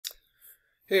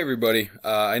Hey everybody,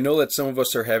 I know that some of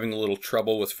us are having a little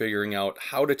trouble with figuring out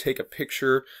how to take a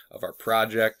picture of our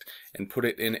project and put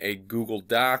it in a Google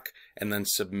Doc and then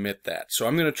submit that. So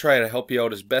I'm going to try to help you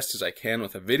out as best as I can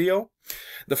with a video.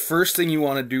 The first thing you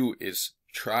want to do is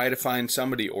try to find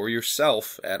somebody or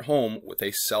yourself at home with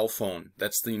a cell phone.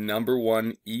 That's the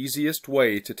 #1 easiest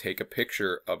way to take a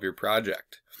picture of your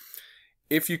project.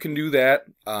 If you can do that,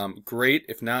 great.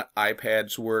 If not,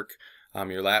 iPads work.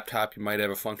 Your laptop, you might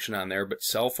have a function on there, but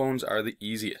cell phones are the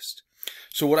easiest.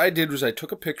 So what I did was I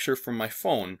took a picture from my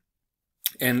phone,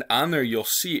 and on there you'll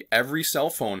see every cell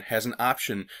phone has an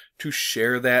option to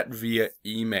share that via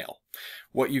email.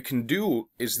 What you can do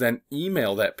is then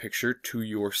email that picture to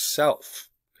yourself.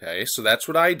 Okay, so that's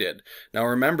what I did. Now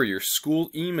remember, your school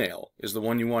email is the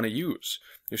one you want to use.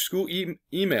 Your school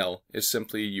email is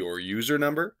simply your user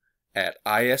number at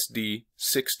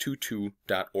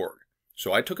isd622.org.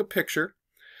 So I took a picture,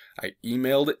 I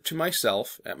emailed it to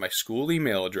myself at my school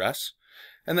email address,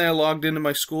 and then I logged into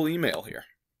my school email here.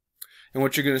 And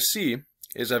what you're going to see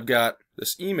is I've got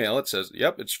this email. It says,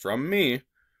 yep, it's from me.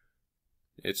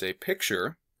 It's a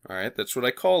picture. All right, that's what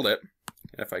I called it.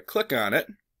 And if I click on it,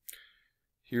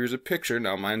 here's a picture.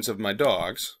 Now mine's of my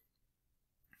dogs.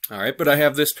 All right, but I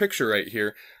have this picture right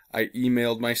here. I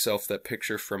emailed myself that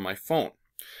picture from my phone.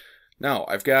 Now,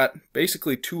 I've got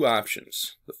basically two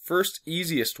options. The first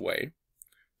easiest way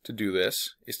to do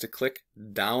this is to click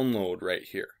download right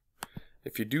here.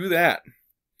 If you do that,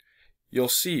 you'll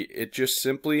see it just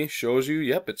simply shows you,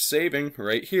 yep, it's saving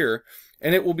right here,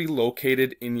 and it will be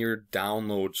located in your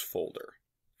downloads folder.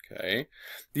 Okay.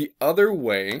 The other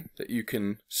way that you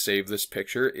can save this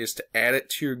picture is to add it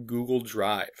to your Google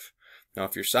Drive. Now,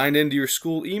 if you're signed into your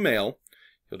school email,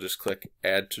 you'll just click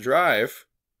add to drive.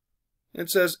 It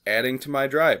says adding to my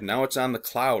drive. Now it's on the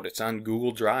cloud. It's on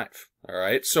Google Drive. All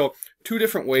right. So two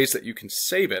different ways that you can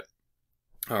save it.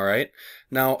 All right.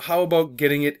 Now, how about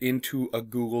getting it into a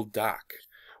Google Doc?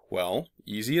 Well,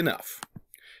 easy enough.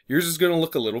 Yours is going to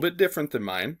look a little bit different than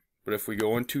mine, but if we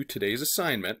go into today's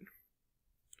assignment,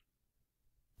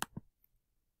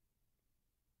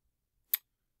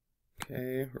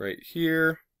 okay, right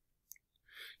here,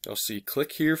 you'll see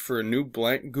click here for a new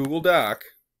blank Google Doc.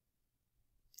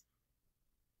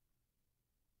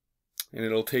 And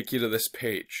it'll take you to this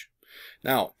page.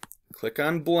 Now, click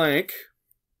on blank.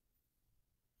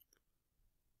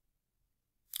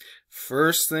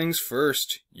 First things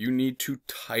first, you need to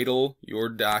title your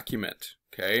document.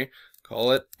 Okay?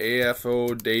 Call it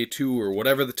AFO Day 2 or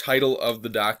whatever the title of the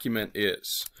document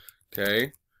is.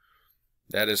 Okay?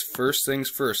 That is first things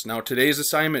first. Now, today's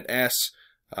assignment asks,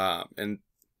 and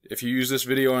if you use this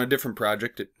video on a different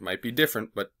project, it might be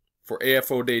different, but for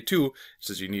AFO Day 2, it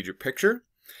says you need your picture,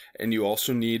 and you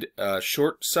also need a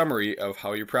short summary of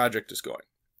how your project is going.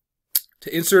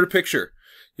 To insert a picture,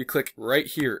 you click right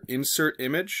here, Insert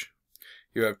Image.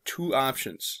 You have two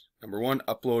options. #1,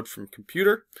 upload from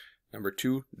computer.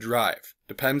 #2, drive.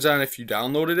 Depends on if you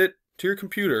downloaded it to your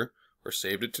computer or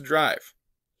saved it to drive.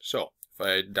 So, if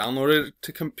I downloaded it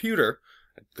to computer,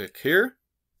 I click here.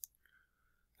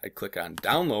 I click on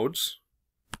Downloads.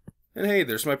 And hey,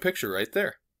 there's my picture right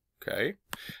there. Okay.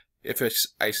 If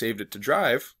I saved it to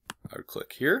drive, I would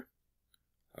click here.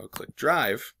 I would click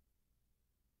Drive.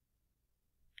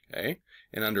 Okay.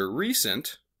 And under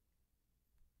Recent,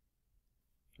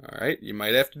 all right, you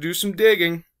might have to do some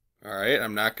digging. All right.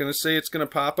 I'm not going to say it's going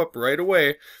to pop up right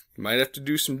away. You might have to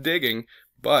do some digging,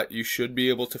 but you should be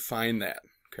able to find that.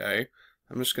 Okay.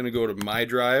 I'm just going to go to My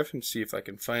Drive and see if I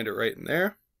can find it right in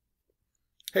there.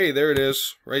 Hey, there it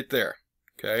is, right there.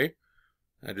 Okay.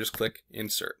 I just click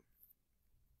Insert.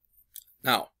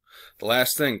 Now, the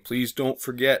last thing, please don't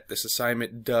forget, this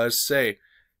assignment does say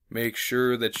make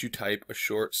sure that you type a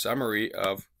short summary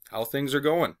of how things are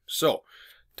going. So,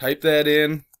 type that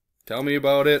in, tell me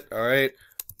about it. All right,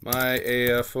 my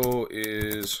AFO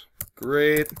is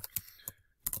great.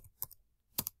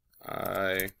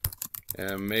 I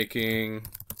am making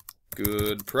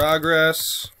good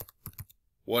progress.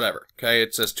 Whatever, okay?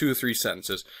 It says 2 to 3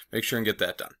 sentences. Make sure and get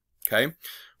that done, okay?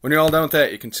 When you're all done with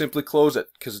that, you can simply close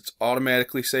it because it's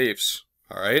automatically saves.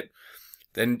 All right.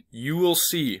 Then you will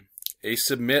see a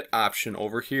submit option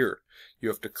over here. You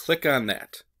have to click on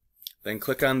that. Then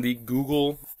click on the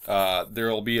Google.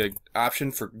 There will be an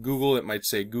option for Google. It might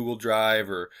say Google Drive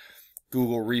or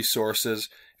Google Resources.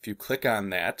 If you click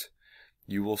on that,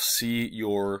 you will see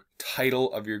your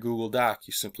title of your Google Doc.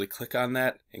 You simply click on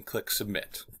that and click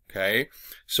Submit. Okay.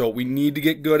 So we need to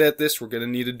get good at this. We're going to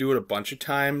need to do it a bunch of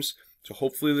times. So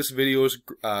hopefully this video is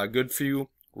good for you.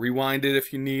 Rewind it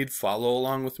if you need. Follow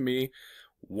along with me.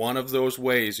 One of those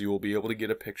ways you will be able to get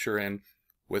a picture in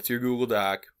with your Google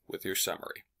Doc with your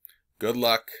summary. Good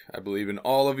luck. I believe in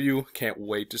all of you. Can't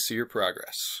wait to see your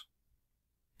progress.